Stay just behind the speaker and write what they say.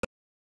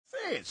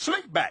it.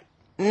 Slickback.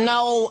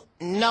 No,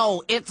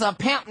 it's a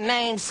pimp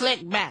named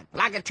Slickback,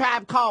 like a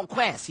Tribe Called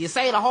Quest. You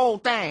say the whole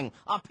thing.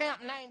 A pimp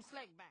named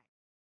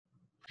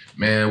Slickback.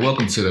 Man,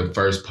 welcome to the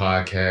first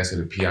podcast of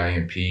the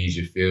P.I.M.P.S.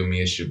 You feel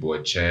me? It's your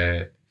boy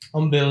Chad.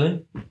 I'm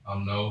Billy.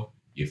 I'm Noah.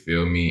 You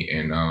feel me?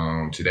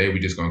 And today we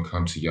just gonna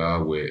come to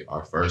y'all with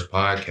our first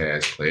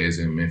podcast, Players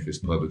in Memphis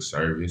Public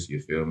Service.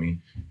 You feel me?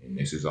 And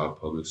this is our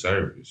public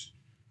service.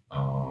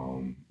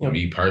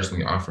 Me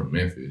personally, I'm from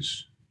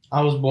Memphis.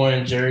 I was born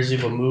in Jersey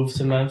but moved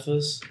to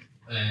Memphis.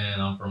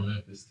 And I'm from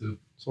Memphis too.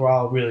 So we're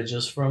all really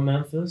just from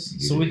Memphis.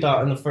 Yeah. So we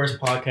thought in the first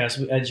podcast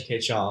we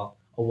educate y'all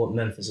on what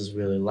Memphis is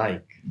really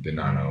like. The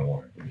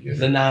 901. Yeah.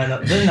 The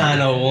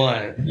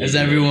 901, as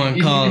everyone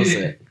calls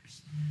it.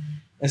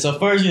 And so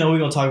first, we're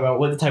gonna talk about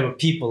what the type of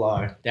people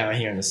are down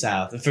here in the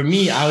South. And for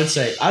me, I'd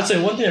say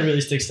one thing that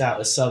really sticks out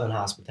is Southern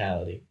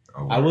hospitality.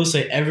 Oh, I will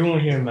say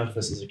everyone here in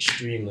Memphis is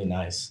extremely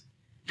nice,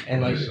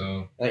 and like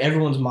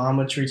everyone's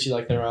mama treats you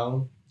like their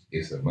own.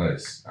 It's a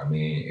must. I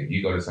mean, if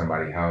you go to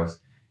somebody's house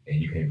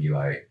and you can be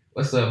like,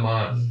 "What's up,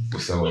 mom?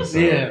 What's up? What's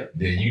up?" Yeah.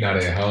 Then you're not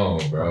at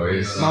home, bro.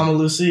 It's Mama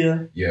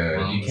Lucia. yeah.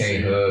 Mama you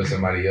can't Lucia. hug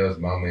somebody else,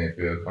 mama, and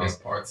feel It's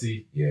comfortable.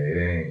 party. Yeah,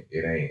 it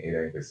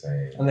ain't the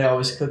same. And they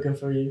always cooking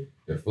for you.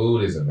 The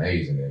food is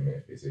amazing in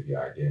Memphis. If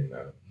y'all didn't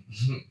know,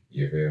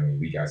 you feel me?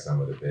 We got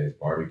some of the best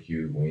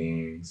barbecue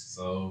wings,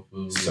 Soul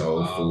food.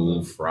 soul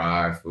food,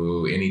 fried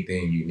food,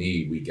 anything you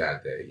need, we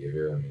got that. You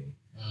feel me?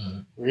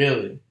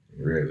 Really.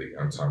 Really,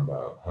 I'm talking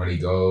about Honey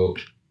Gold,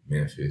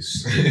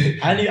 Memphis.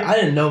 I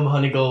didn't know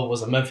Honey Gold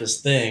was a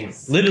Memphis thing.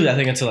 Literally, I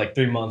think until like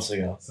 3 months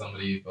ago. Some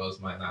of you folks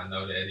might not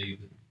know that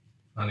either.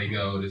 Honey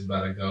Gold is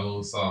about a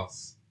gold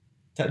sauce.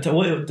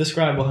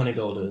 Describe what Honey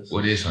Gold is.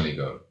 What is Honey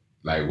Gold?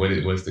 Like,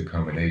 what's the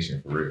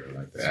combination for real?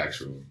 Like the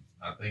actual.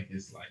 I think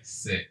it's like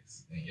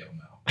sex in your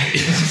mouth.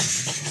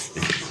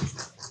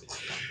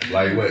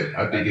 Like what?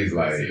 I think it's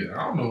like.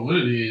 I don't know what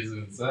it is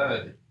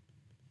inside.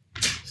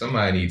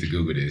 Somebody needs to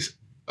Google this.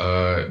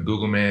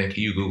 Google man,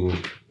 can you Google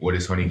what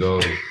is Honey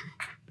Gold?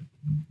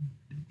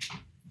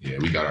 Yeah,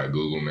 we got our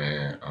Google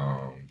man.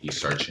 He's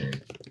searching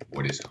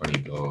what is Honey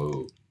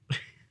Gold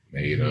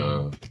made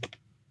of.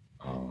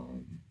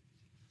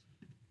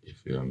 You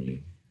feel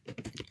me?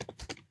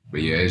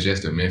 But yeah, it's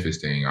just a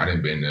Memphis thing. I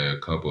done been to a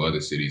couple other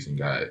cities and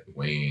got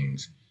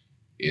wings.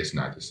 It's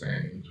not the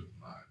same.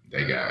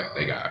 They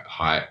got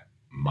hot,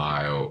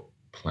 mild,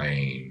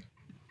 plain,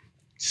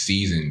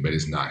 seasoned, but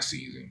it's not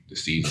seasoned. The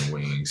seasoned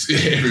wings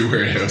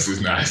everywhere else is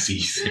not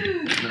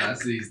seasoned. Not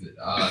seasoned.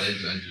 Oh, they're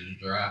just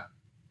dry.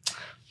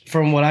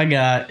 From what I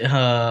got,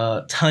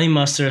 honey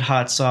mustard,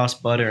 hot sauce,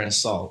 butter, and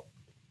salt.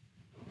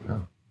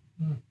 Oh.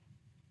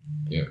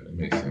 Yeah, that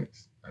makes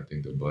sense. I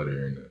think the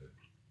butter and the.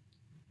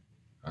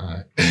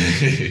 Alright.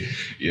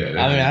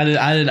 Yeah.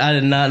 I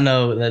did not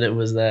know that it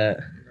was that.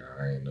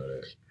 Nah, I didn't know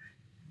that.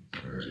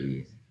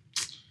 Gee.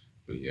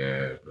 But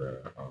yeah, bro.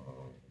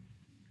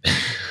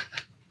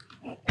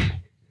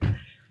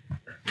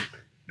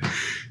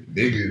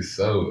 Niggas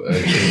so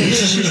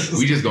ugly.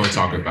 We just gonna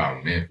talk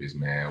about Memphis,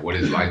 man. What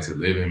it's like to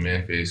live in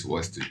Memphis,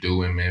 what's to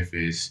do in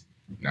Memphis.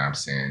 You know what I'm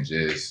saying?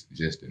 Just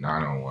the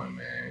 901,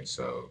 man.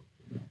 So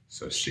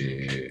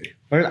shit.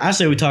 First, I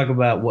say we talk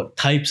about what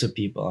types of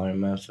people are in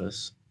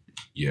Memphis.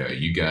 Yeah,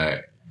 you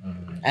got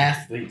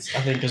Athletes, I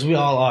think, because we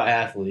all are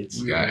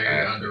athletes. We're a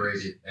very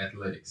underrated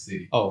athletic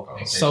city. Oh,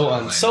 Okay. so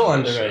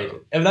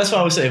underrated. And that's what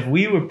I would say. If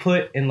we were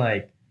put in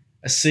like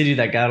a city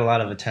that got a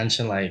lot of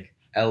attention, like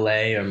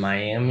LA or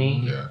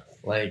Miami, yeah.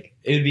 like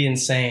it'd be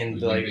insane.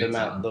 We'd Like be the big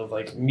amount time. of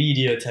like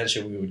media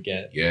attention we would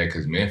get. Yeah,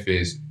 because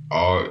Memphis,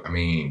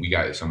 we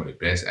got some of the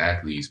best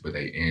athletes, but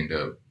they end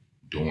up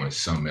doing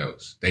something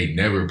else. They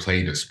never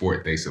played the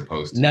sport they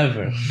supposed to.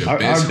 Never. The Our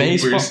best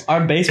baseball, hoopers-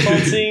 our baseball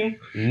team,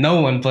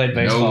 no one played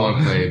baseball. No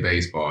one played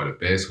baseball. The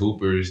best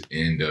hoopers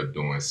end up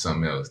doing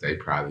something else. They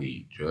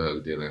probably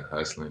drug dealing,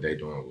 hustling, they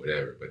doing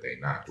whatever, but they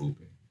not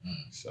hooping.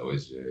 So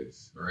it's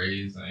just,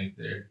 Braves ain't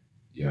there.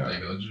 They yeah,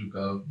 go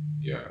JUCO.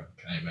 yeah.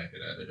 Can't make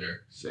it out of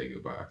there. Say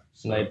goodbye.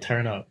 And they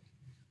turn up.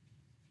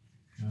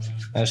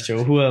 That's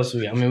true. Who else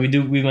we? I mean,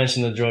 we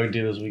mentioned the drug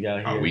dealers we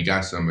got here. We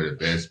got some of the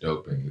best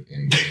dope in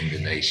the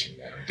nation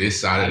now.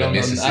 This side of the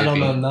Mississippi. I don't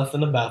know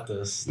nothing about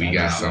this. We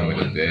got some of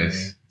the one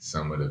best,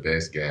 some of the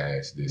best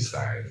guys this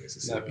side of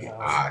Mississippi.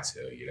 Never. I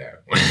tell you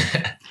that one.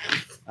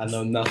 I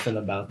know nothing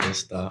about this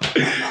stuff.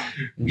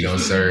 We don't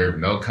serve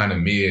no kind of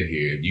mid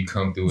here. If you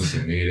come through with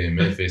some mid in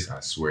Memphis, I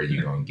swear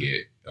you're gonna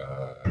get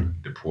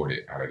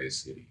deported out of this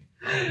city.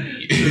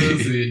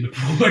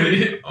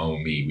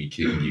 On me, we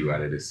kicking you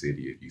out of the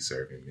city if you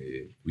serving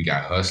mid. We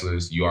got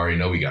hustlers. You already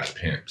know we got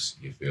pimps.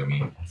 You feel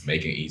me?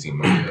 Making easy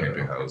money,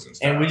 pimping hoes and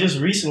stuff. And we just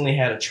recently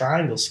had a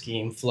triangle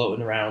scheme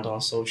floating around on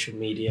social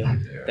media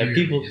Yeah. that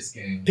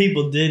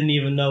people didn't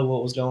even know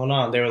what was going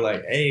on. They were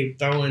like, hey,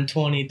 throw in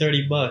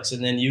 $20-$30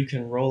 and then you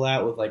can roll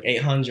out with like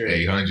 800.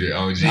 800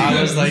 OG.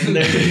 I was like,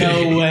 there's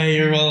no way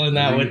you're rolling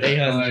out with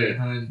 800.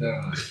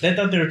 $800. They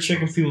thought they were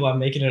tricking people by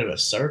making it a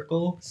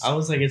circle. I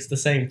was like, it's the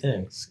same thing.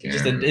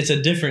 It's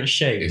a different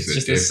shape. It's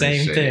just the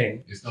same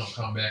thing. It's gonna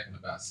come back in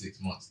about 6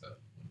 months though.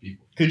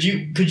 people. Could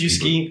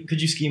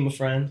you scheme a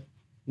friend?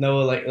 No,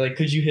 like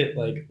could you hit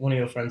like one of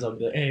your friends up and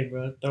be like, hey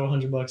bro, throw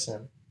 $100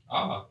 in.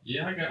 Oh,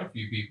 yeah, I got a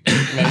few people.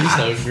 Man, you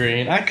so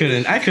green. I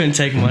couldn't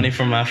take money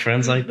from my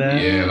friends like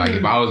that. Yeah, like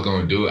if I was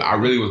gonna do it, I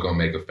really was gonna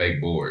make a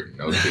fake board.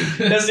 No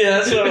kidding. That's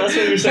what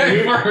you're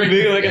saying.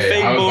 We like a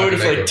fake board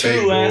with like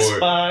 2 last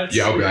spots.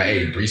 Yeah, I'll be like,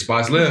 hey, 3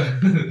 spots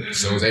left. As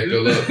soon as they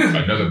fill up,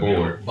 another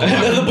board.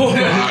 Another board.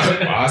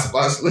 5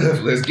 spots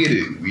left. Let's get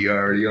it. We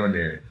already on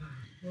there.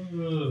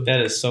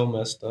 That is so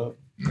messed up.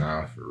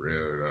 Nah, for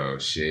real though.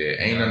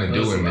 Shit, ain't nothing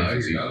to do with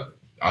Memphis.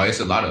 Oh,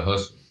 it's a lot of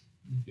hustle.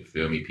 You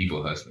feel me?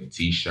 People hustling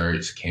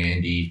T-shirts,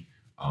 candy,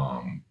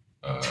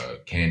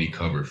 candy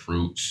covered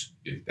fruits.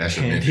 That's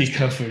candy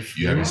covered fruits.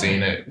 You haven't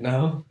seen that?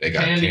 No. They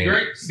got candy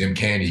grapes. Them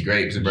candy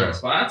grapes, bro.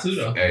 Spy too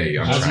though. Hey,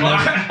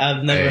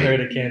 I've never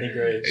heard of candy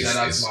grapes.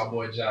 Shout out to my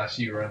boy Josh.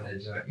 He run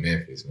that joint.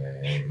 Memphis,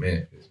 man.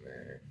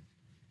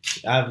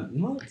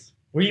 What?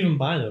 Where do you even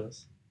buy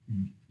those?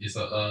 He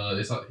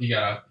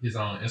got his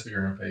own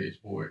Instagram page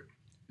for it.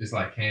 It's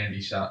like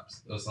candy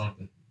shops or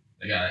something.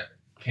 They got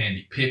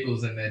candy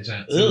pickles in that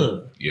junk too.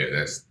 Ugh. Yeah,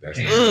 that's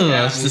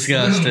that's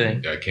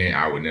disgusting.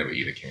 I would never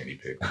eat a candy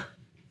pickle.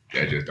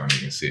 That just don't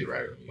even sit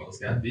right with me. Folks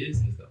got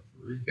business though,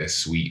 for real. That's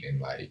sweet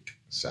and like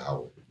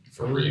sour.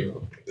 For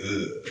real.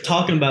 Ugh.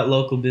 Talking about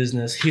local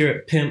business, here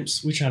at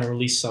P.I.M.P.S, we trying to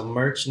release some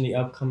merch in the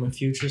upcoming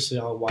future, so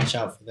y'all watch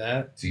out for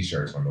that.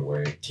 T-shirts on the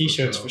way.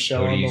 T-shirts for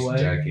sure on the way.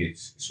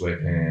 Jackets,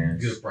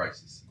 sweatpants. Good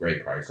prices.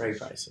 Great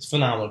prices.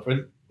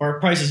 Phenomenal. For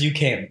prices you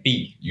can't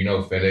beat. You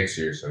know FedEx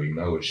here, so you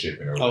know it's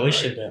shipping over. Oh, it's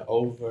shipping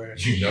over.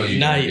 You know you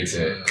can get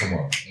that. Come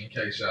on. In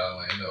case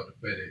y'all ain't know,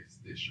 the FedEx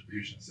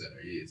distribution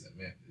center is in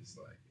Memphis.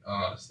 Like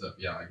all the stuff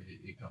y'all get,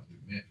 it comes through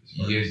Memphis.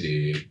 You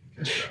did.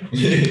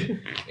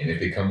 And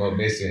if it come up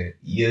missing,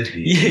 you did.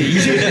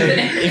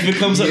 If it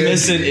comes up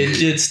missing, it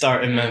did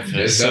start in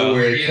Memphis. That's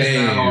where it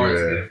came. It's not hard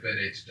to get a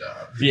FedEx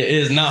job. Yeah, it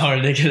is not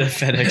hard to get a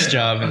FedEx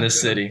job in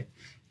this city.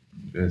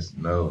 Just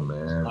no,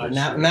 man. All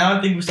right, now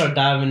I think we start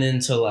diving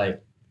into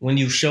like when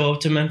you show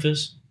up to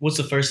Memphis, what's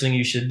the first thing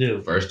you should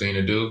do? First thing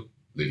to do,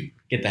 leave.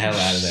 Get the hell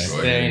out of there.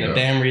 Right, there ain't a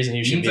damn reason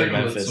you should be in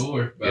Memphis. You can take a little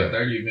tour, about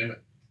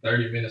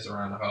 30 minutes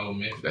around the whole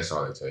Memphis. That's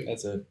all it takes.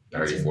 That's it.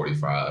 30,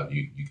 45,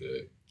 you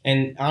good.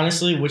 And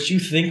honestly, what you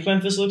think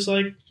Memphis looks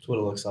like, that's what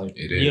it looks like.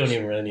 It is. You don't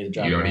even really need to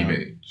drive around. You don't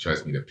even,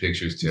 trust me, the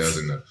pictures tells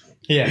enough.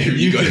 Yeah,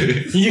 you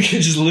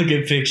can just look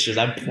at pictures,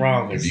 I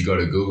promise. If you go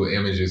to Google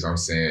Images, I'm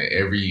saying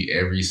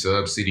every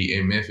sub-city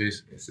in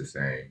Memphis, it's the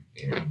same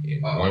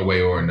in one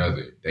way or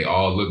another. They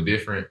all look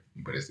different,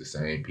 but it's the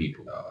same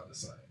people. The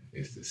same.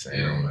 It's the same.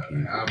 It don't matter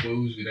people. how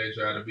bougie they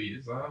try to be.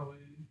 It's always.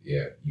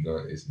 Yeah,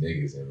 it's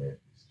niggas in Memphis.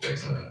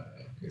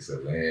 It's a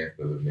land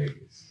full of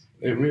niggas.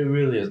 It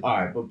really is. All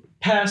right, but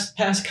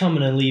past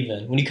coming and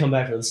leaving, when you come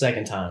back for the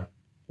second time,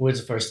 what's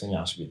the first thing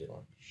y'all should be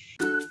doing?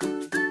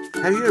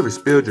 Have you ever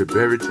spilled your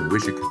beverage and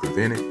wish you could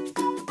prevent it?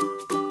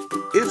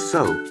 If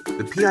so,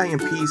 the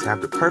P.I.M.P.S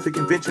have the perfect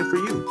invention for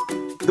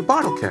you, the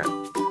bottle cap.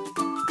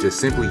 Just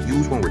simply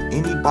use one with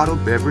any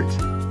bottled beverage,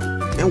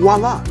 and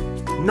voila,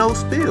 no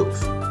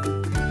spills.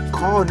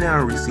 Call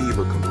now and receive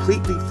a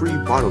completely free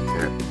bottle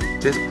cap.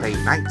 Just pay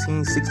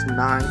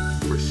 $19.69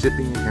 for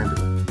shipping and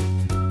handling.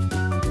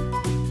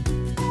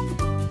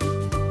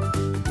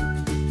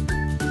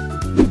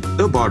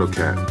 The bottle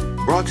cap,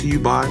 brought to you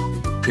by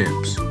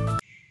P.I.M.P.S.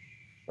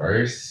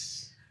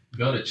 First,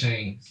 Go to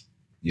Chains.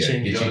 yeah,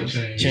 Chains.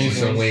 get you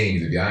some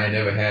wings. If y'all ain't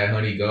never had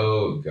honey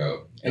gold,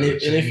 go. And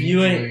if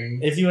you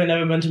ain't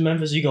never been to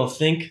Memphis, you gonna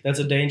think that's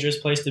a dangerous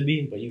place to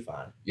be, but you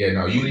fine. Yeah,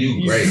 no,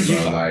 you great, you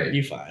bro. fine. Like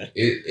You fine.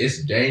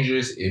 it's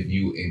dangerous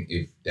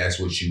if that's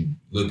what you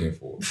looking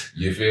for.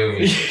 You feel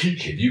me?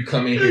 If you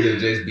come in here to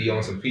just be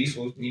on some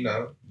peaceful, you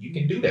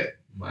can do that.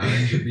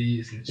 Mind your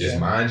business. Just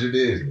mind your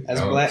business.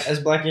 As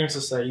black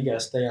youngsters say, you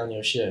gotta stay on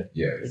your shit.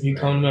 Yeah. If you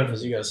come to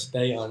Memphis, you gotta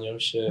stay on your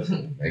shit.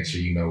 Make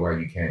sure you know why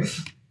you came.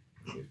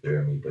 You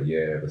feel me? But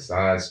yeah,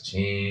 besides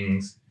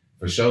Ching's,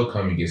 for sure,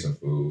 come and get some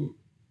food.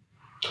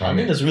 I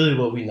think that's really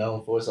what we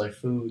known for. It's like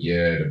food.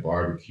 Yeah, the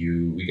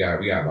barbecue. We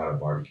got a lot of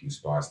barbecue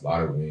spots, a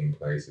lot of wing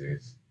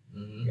places.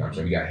 Mm-hmm. You know what I'm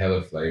saying? We got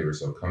hella flavor,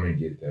 so come and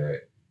get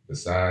that.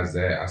 Besides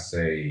that, I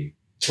say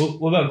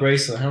What about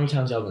Graceland? How many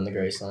times y'all been to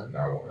Graceland?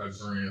 not A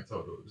once. grand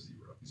total of 0.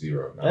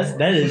 Zero. Not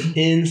That once. is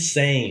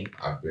insane.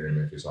 I've been in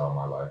Memphis all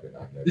my life and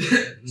I've never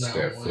Not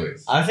stepped once. foot.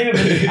 I think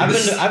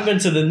I've been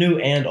to the new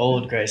and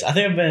old Grace. I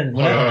think I've been.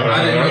 Hold on.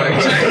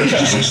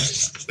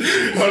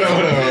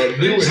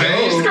 New and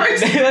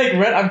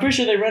old. I'm pretty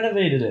sure they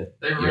renovated it.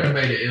 They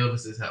renovated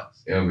Elvis's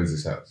house.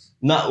 Elvis's house.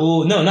 Not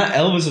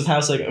Elvis's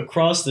house. Like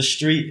across the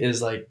street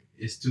is like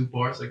It's 2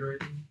 parts of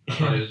Gracie. I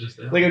thought it was just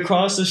that. like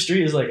across the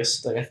street is like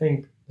I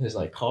think his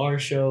like car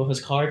show,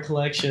 his car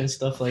collection,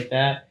 stuff like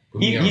that.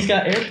 He's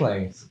got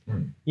airplanes.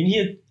 Hmm. I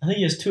think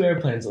he has 2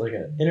 airplanes, like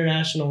an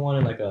international one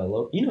and like a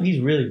local. He's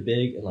really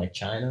big in like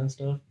China and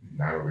stuff.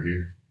 Not over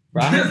here.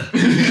 Right?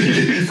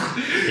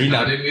 He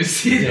not in this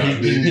city.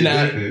 He's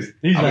not.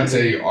 I'm gonna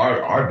tell you,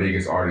 our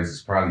biggest artist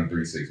is probably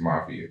 3-6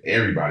 Mafia.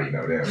 Everybody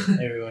know them.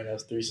 Everyone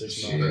knows 3-6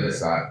 Shit, Mafia.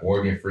 aside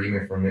Morgan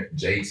Freeman from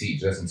JT,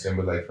 Justin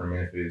Timberlake from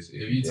Memphis.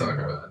 If you talk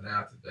about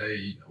now today,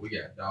 you know, we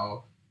got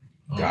Dolph,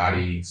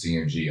 Gotti,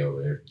 CMG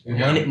over there.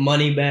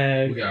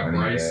 Moneybag. We got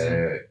Money Bryson.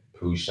 Bag,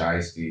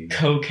 P.I.M.P.H.I.S.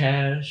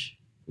 Co-Cash.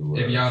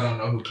 If y'all don't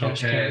know who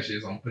Cash Co-Cash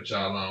is, I'm gonna put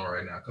y'all on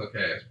right now.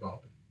 Co-Cash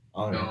bumping.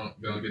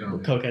 Gonna get on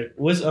it. Co-Cash.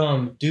 What's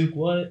Duke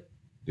what?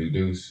 Duke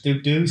Deuce.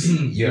 Duke Deuce?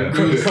 Yeah.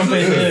 Crump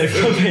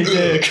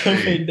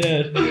ain't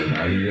dead. Yeah,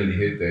 nah, he really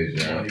hit that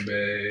job.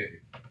 Moneybag.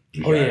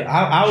 Oh yeah,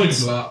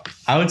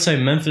 I would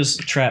say Memphis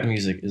trap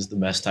music is the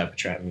best type of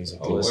trap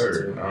music to listen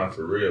word. to. Nah,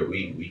 for real.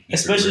 We keep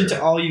Especially it real.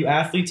 to all you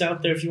athletes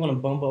out there, if you want to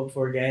bump up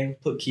for a game,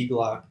 put Key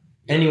Glock,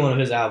 any one of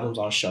his albums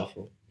on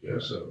shuffle. Yeah.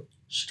 So,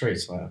 Straight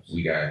slaps.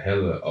 We got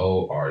hella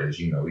old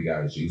artists, you know. We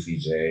got Juicy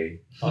J,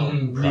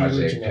 Mhm.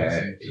 Project The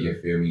Pat,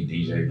 you feel me?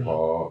 DJ Mhm.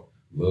 Paul,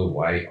 Lil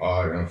White,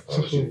 all them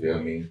folks, you feel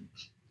me?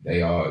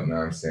 They all, you know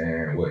what I'm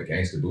saying? What,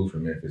 Gangsta Boo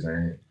from Memphis,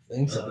 ain't it? I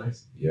think so.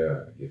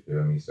 Yeah, you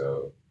feel me?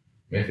 So,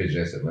 Memphis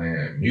just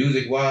Atlanta.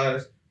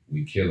 Music-wise,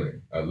 we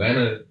killing.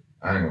 Atlanta,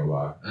 I ain't gonna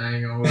lie. I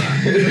ain't gonna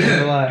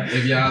Gonna lie. lie.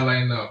 If y'all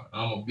ain't know,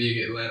 I'm a big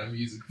Atlanta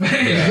music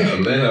fan. Yeah,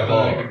 Atlanta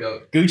hard.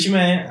 Gucci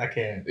Man, I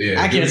can't.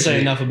 Yeah, I can't say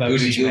Gucci- enough about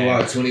Gucci Man.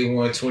 Gucci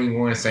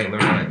 21, St.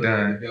 Laurent,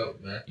 done. Go,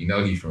 man. You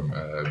know he from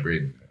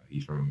Britain.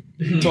 He's from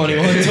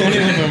 21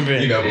 from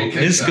Britain. You know,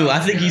 It's cool. I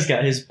think he's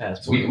got his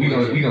passport. we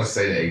gonna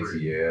say the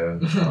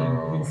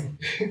ATL.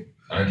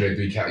 Andre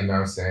 3 Cal, you know what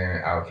I'm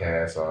saying?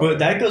 Outkast. But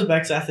that goes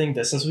back to, I think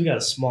that since we got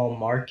a small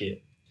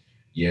market,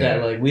 yeah,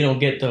 that like we don't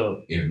get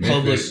the if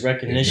public if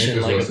recognition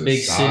Memphis like was a big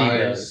the city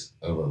does. size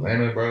of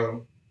Atlanta,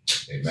 bro.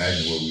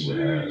 Imagine what we would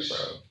have,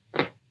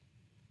 bro.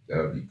 That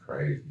would be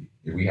crazy.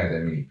 If we had that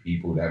many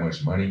people, that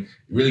much money,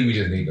 really, we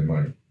just need the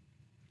money.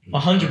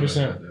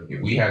 100%.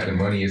 If we had the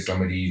money in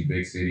some of these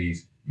big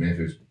cities,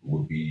 Memphis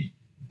would be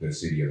the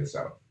city of the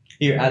South.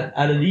 Here,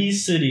 out of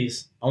these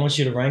cities, I want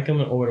you to rank them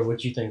in order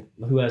what you think,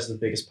 who has the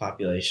biggest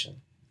population.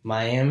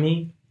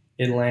 Miami,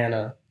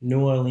 Atlanta,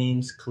 New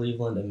Orleans,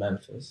 Cleveland, and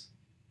Memphis.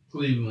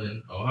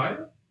 Cleveland,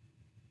 Ohio?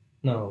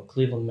 No,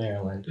 Cleveland,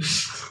 Maryland.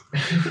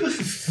 It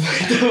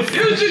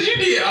was just, you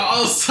need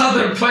all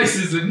southern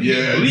places in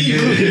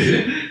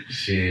Cleveland.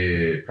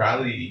 Shit,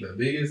 probably The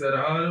biggest out of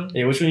all them?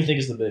 Yeah, which one do you think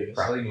is the biggest?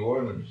 Probably New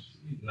Orleans.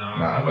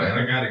 Nah,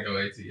 I gotta go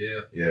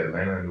ATL. Yeah,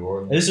 Atlanta and New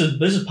Orleans.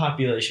 This is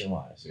population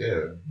wise.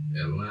 Yeah.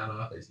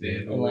 Atlanta,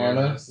 then New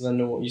Atlanta, Orleans, then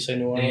you say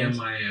New then Orleans.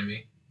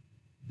 Miami,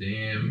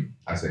 then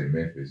I say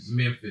Memphis.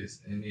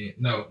 Memphis, and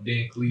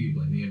then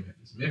Cleveland, then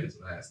Memphis. Memphis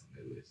last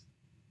on that list.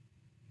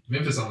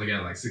 Memphis only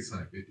got like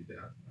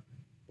 650,000.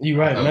 You're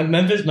right. Oh.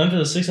 Memphis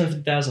is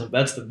 650,000.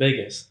 That's the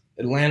biggest.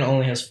 Atlanta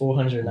only has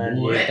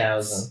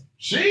 498,000.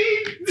 She.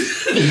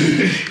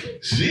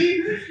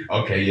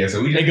 Okay, yeah.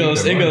 So we just It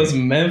goes need the money.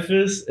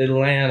 Memphis,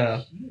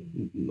 Atlanta,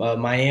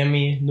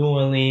 Miami, New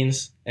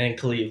Orleans, and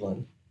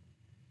Cleveland.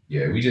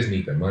 Yeah, we just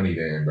need the money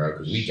then, bro,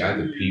 because we got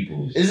the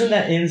people. Isn't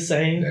that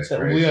insane? That's that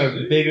crazy. we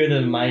are bigger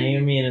than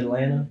Miami and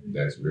Atlanta,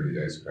 That's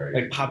crazy.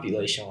 like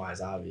population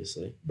wise,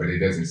 obviously. But it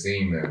doesn't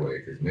seem that way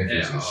because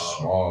Memphis Yeah. is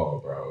small,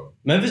 bro.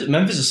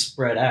 Memphis is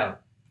spread out.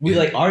 We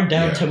like our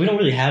downtown. Yeah. We don't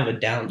really have a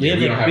down. We Yeah,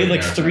 we don't have have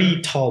like a downtown.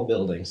 3 tall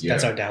buildings. Yeah.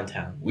 That's our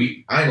downtown. I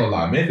ain't gonna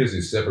lie, Memphis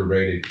is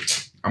separated.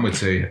 I'm gonna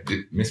tell you,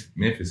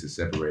 Memphis is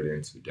separated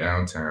into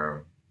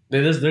downtown,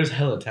 There's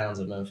hella towns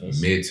in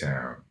Memphis.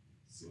 Midtown,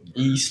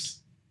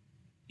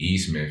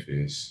 East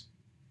Memphis,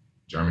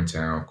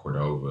 Germantown,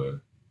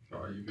 Cordova,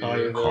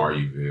 Collierville.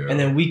 Collierville. And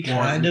then we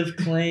kind of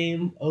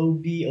claim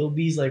OB.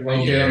 OB's like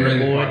right Yeah. there on the Really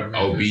board. part of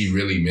OB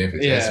really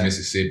Memphis. Yeah. That's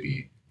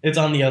Mississippi. It's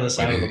on the other But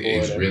side of the border.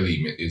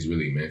 it's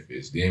really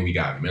Memphis. Then we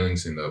got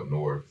Millington up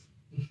north.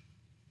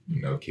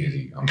 You know,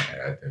 Kizzy, I'm gonna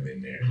add them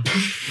in there.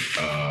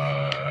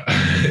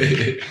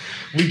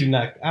 We do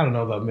not. I don't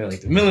know about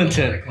Millington.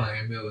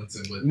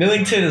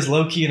 Millington is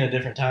low key in a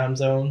different time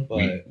zone,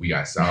 but we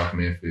got South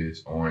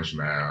Memphis, Orange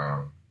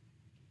Mound,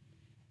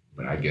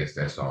 but I guess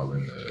that's all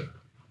in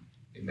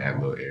that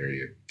little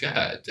area.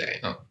 God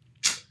damn.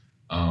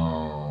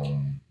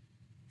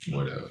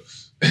 What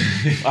else?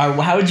 all right.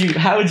 Well,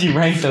 how would you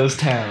rank those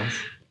towns?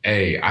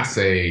 Hey, I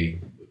say,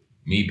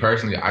 me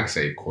personally, I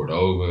say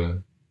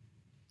Cordova,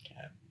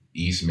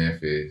 East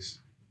Memphis,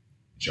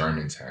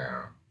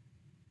 Germantown,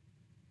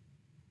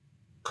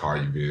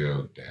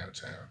 Collierville,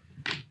 downtown.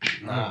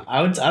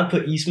 I'd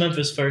put East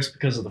Memphis first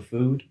because of the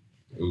food.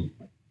 Ooh.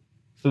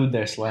 Food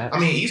there slaps. I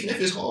mean, East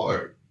Memphis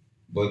hard,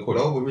 but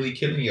Cordova really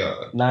killing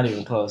y'all. Not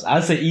even close.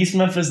 I'd say East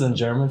Memphis and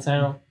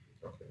Germantown,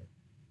 Okay.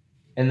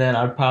 and then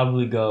I'd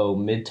probably go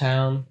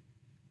Midtown.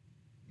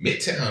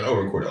 Midtown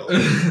over Cordova.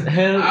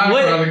 Hell, I'd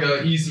what? probably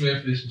go East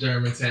Memphis,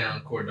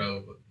 Germantown,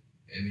 Cordova,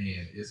 and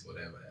then it's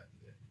whatever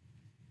after that.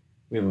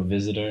 We have a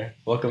visitor.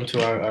 Welcome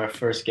to our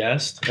first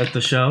guest at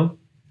the show,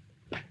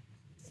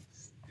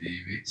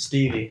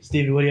 Stevie.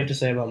 Stevie, what do you have to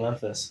say about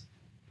Memphis?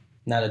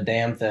 Not a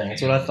damn thing.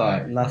 That's what I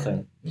thought.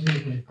 Nothing.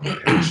 I'm gonna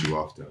cut you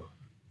off though.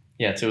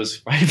 Yeah, to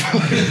his right.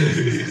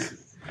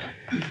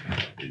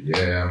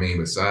 Yeah, I mean,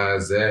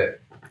 besides that,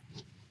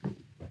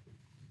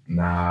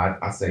 nah,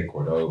 I say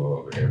Cordova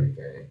over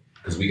everything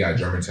because we got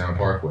Germantown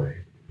Parkway.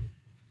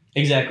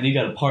 Exactly. You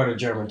got a part of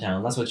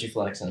Germantown. That's what you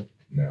flexing.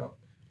 No,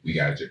 we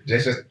got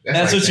that's That's like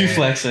what you saying,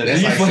 flexing.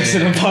 that's You like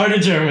flexing saying- a part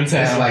of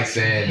Germantown. That's like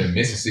saying the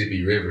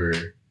Mississippi River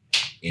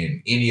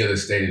in any other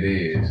state it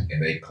is,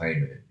 and they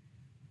claiming it,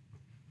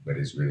 but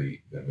it's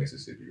really the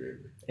Mississippi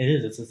River. It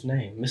is. It's its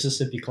name.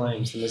 Mississippi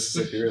claims the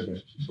Mississippi River.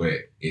 But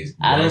it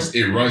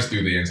runs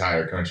through the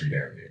entire country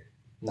down there.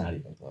 Not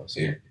even close.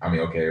 It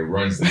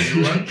runs.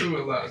 You run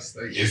through a lot of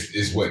states.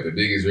 It's what the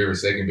biggest river,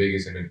 second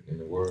biggest in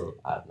the world.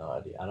 I have no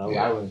idea. Yeah.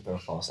 I wouldn't throw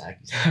false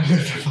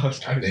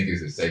accusations. I think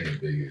it's the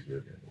second biggest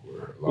river in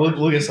the world.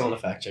 We'll get someone to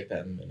fact check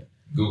that in a minute.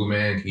 Google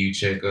man, can you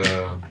check?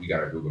 We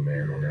got a Google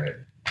man on that.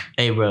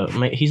 Hey, bro,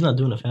 he's not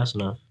doing it fast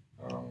enough.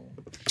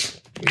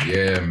 But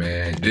yeah,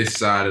 man, this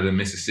side of the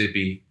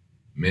Mississippi,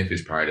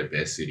 Memphis probably the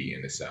best city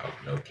in the South.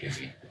 No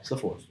kizzy. It's the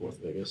fourth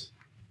biggest.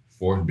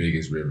 Fourth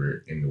biggest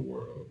river in the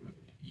world.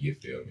 You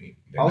feel me?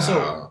 The Also,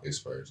 Nile is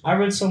first. I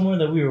read somewhere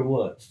that we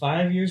were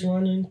 5 years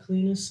running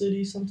cleanest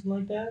city, something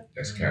like that.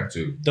 That's cap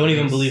too. Don't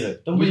even believe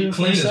it. Don't believe We it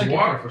for a clean as second.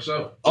 water for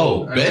sure.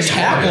 Oh, best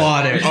Tap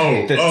water.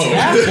 Oh,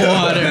 Tap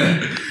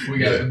water. We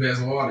got the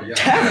best water, y'all.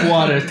 Tap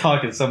water is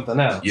talking something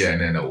else. Yeah,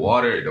 and then the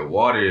water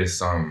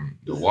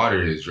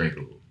is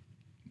drinkable.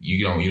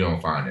 You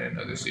don't find that in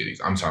other cities.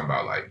 I'm talking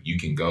about like you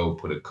can go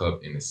put a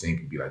cup in the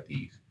sink and be like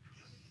these.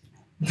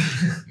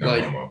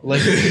 No homo.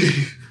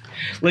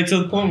 like to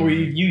the point where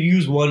you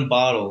use one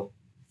bottle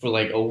for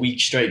like a week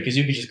straight because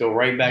you could just go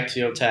right back to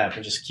your tap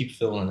and just keep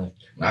filling it.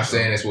 Not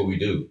saying that's what we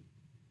do,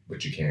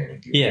 but you can.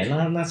 If you Yeah, no,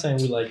 I'm not saying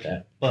we like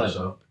that, but For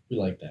sure. we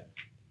like that.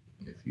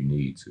 if you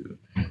need to.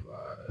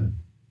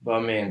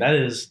 But man, that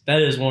is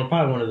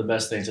probably one of the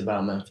best things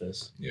about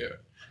Memphis. Yeah.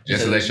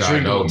 Just to It's let a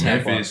y'all know,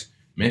 drinkable tap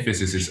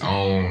Memphis is its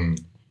own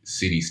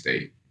city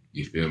state.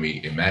 You feel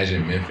me?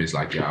 Imagine Memphis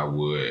like y'all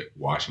would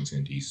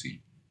Washington,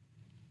 D.C.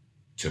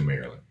 to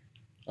Maryland.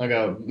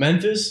 Okay,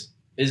 Memphis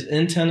is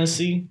in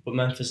Tennessee, but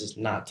Memphis is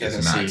not Tennessee.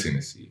 It's not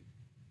Tennessee.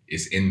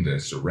 It's in the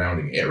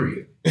surrounding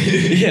area.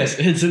 Yes,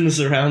 it's in the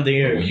surrounding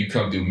But when area. you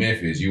come through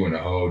Memphis, you in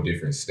a whole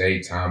different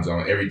state, time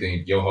zone,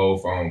 everything. Your whole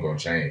phone gonna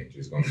change.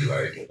 It's gonna be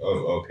like,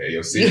 oh, okay,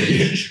 your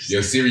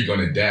Siri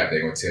gonna adapt.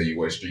 They gonna tell you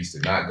what streets to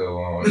not go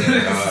on and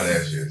all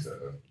that shit.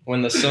 So,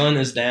 When the sun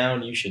is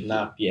down, you should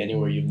not be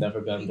anywhere you've never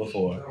been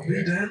before. Don't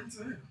be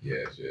downtown.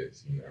 yeah,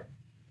 just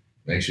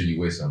make sure you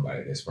with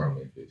somebody that's from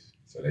Memphis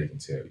so they can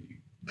tell you.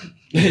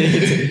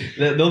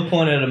 They'll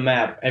point at a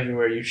map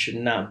everywhere you should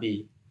not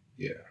be.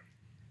 Yeah.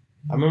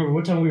 I remember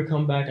one time we were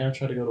coming back and I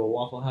tried to go to a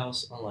Waffle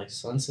House on like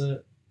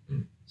Sunset,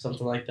 Mm.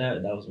 something like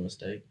that. That was a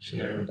mistake. Should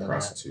never have done that.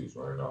 Prostitutes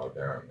running all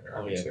down there. I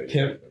Oh can yeah, tell you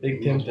pimp, that.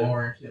 big pimp.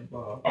 Lamar and Kim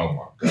Bob. Oh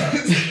my god.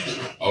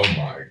 Oh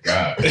my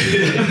god.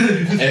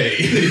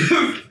 Hey.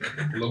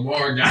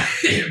 Lamar got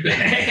it bad.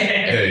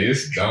 Hey,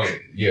 it's don't.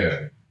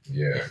 Yeah.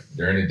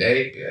 During the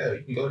day, yeah,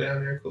 you can go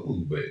down there,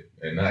 cool. But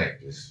at night,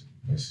 it's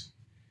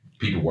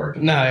people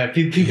working. Nah, yeah,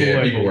 people Yeah,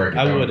 working. people working.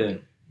 I Don't-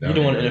 wouldn't. You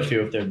don't want to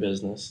interfere with their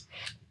business.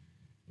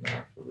 Nah,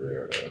 for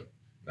real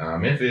though. Nah,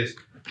 Memphis.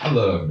 I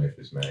love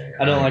Memphis, man.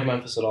 I don't like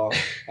Memphis at all.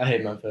 I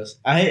hate Memphis.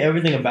 I hate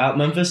everything about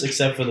Memphis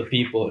except for the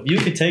people. If you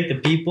could take the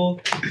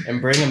people and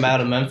bring them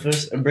out of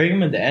Memphis and bring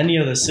them into any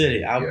other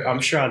city,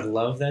 I'm sure I'd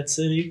love that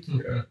city.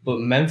 Yeah. But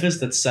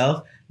Memphis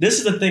itself, this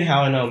is the thing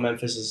how I know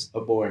Memphis is a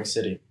boring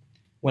city.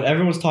 When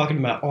everyone's talking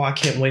about, oh, I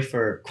can't wait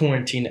for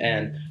quarantine to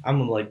end, I'm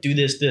gonna like do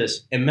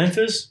this. In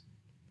Memphis,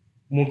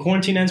 when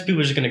quarantine ends, people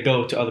are just gonna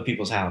go to other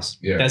people's house.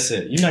 Yeah. That's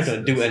it. You're not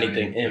gonna do That's the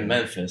anything same in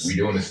Memphis. We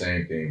doing the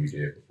same thing we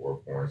did before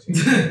quarantine.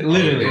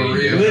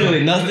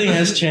 Literally, nothing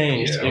has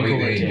changed Yeah, in only thing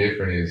quarantine.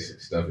 different is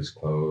stuff is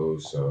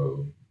closed.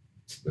 So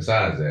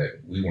besides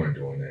that, we weren't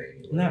doing that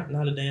anyway.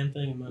 Not a damn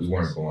thing in Memphis. We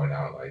weren't going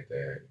out like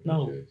that. It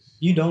No. was just-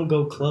 You don't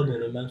go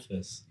clubbing in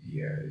Memphis.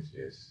 yeah, it's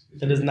just.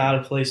 That is not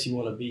a place you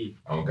want to be.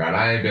 Oh God,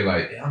 I ain't been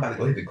like, hey, I'm about to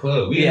go hit the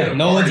club. We hit Yeah, a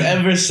no one's party.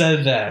 ever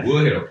said that.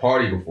 We'll hit a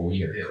party before we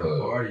hit a Yeah,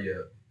 club. party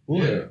up.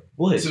 We'll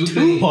hit Two two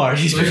things.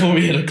 parties before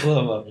we hit a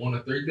club up. One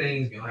of three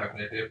things gonna happen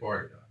at that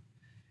party. Though.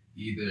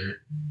 Either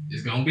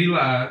it's gonna be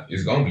live,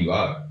 It's gonna be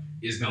live.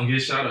 it's gonna get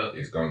shot up,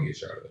 It's gonna get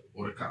shot up.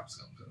 or the cops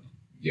gonna come.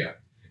 Yeah,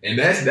 and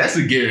that's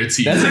a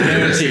guarantee. That's a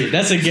guarantee.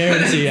 That's a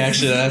guarantee,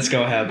 actually, that's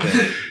going to happen.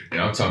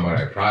 And I'm talking about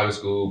like private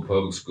school,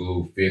 public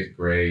school, 5th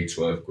grade,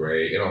 12th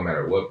grade. It don't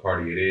matter what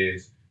party it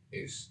is.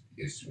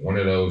 It's one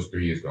of those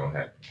three is gonna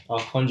happen.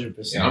 100%.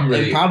 Yeah, I'm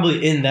really- and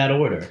probably in that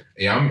order.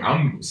 Yeah,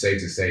 I'm safe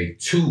to say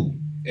two,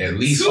 at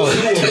least. Two. two of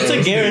It's those a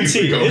things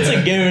guarantee. gonna It's a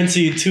happen.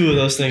 guarantee two of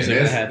those things And are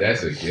going to happen.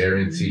 that's a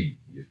guarantee.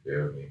 You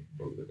feel me?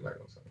 What we looking like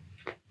on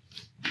something?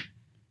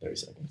 30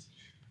 seconds.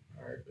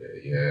 All right,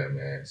 bet. Yeah,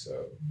 man.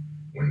 So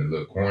when the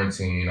little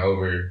quarantine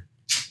over,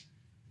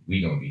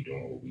 we gonna be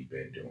doing what we've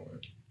been doing.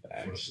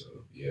 For sure.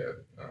 Yeah.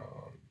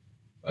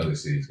 Other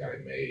cities got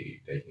it made.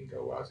 They can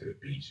go out to the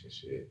beach and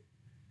shit.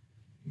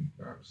 You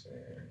know what I'm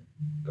saying?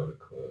 Go to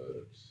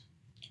clubs.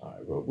 All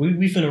right, bro.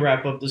 We finna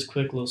wrap up this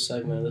quick little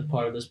segment as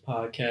part of this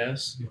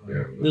podcast. You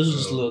feel me? This was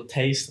just a little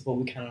taste of what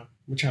we kind of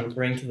we're trying to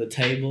bring to the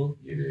table.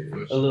 It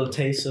is. A little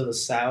taste of the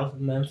South of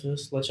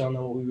Memphis. Let y'all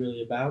know what we're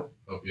really about.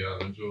 Hope y'all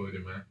enjoyed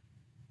it, man.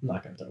 I'm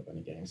not gonna throw up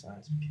any gang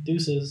signs.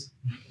 Deuces.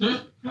 I'll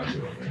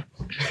do it, man.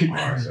 All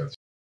right, so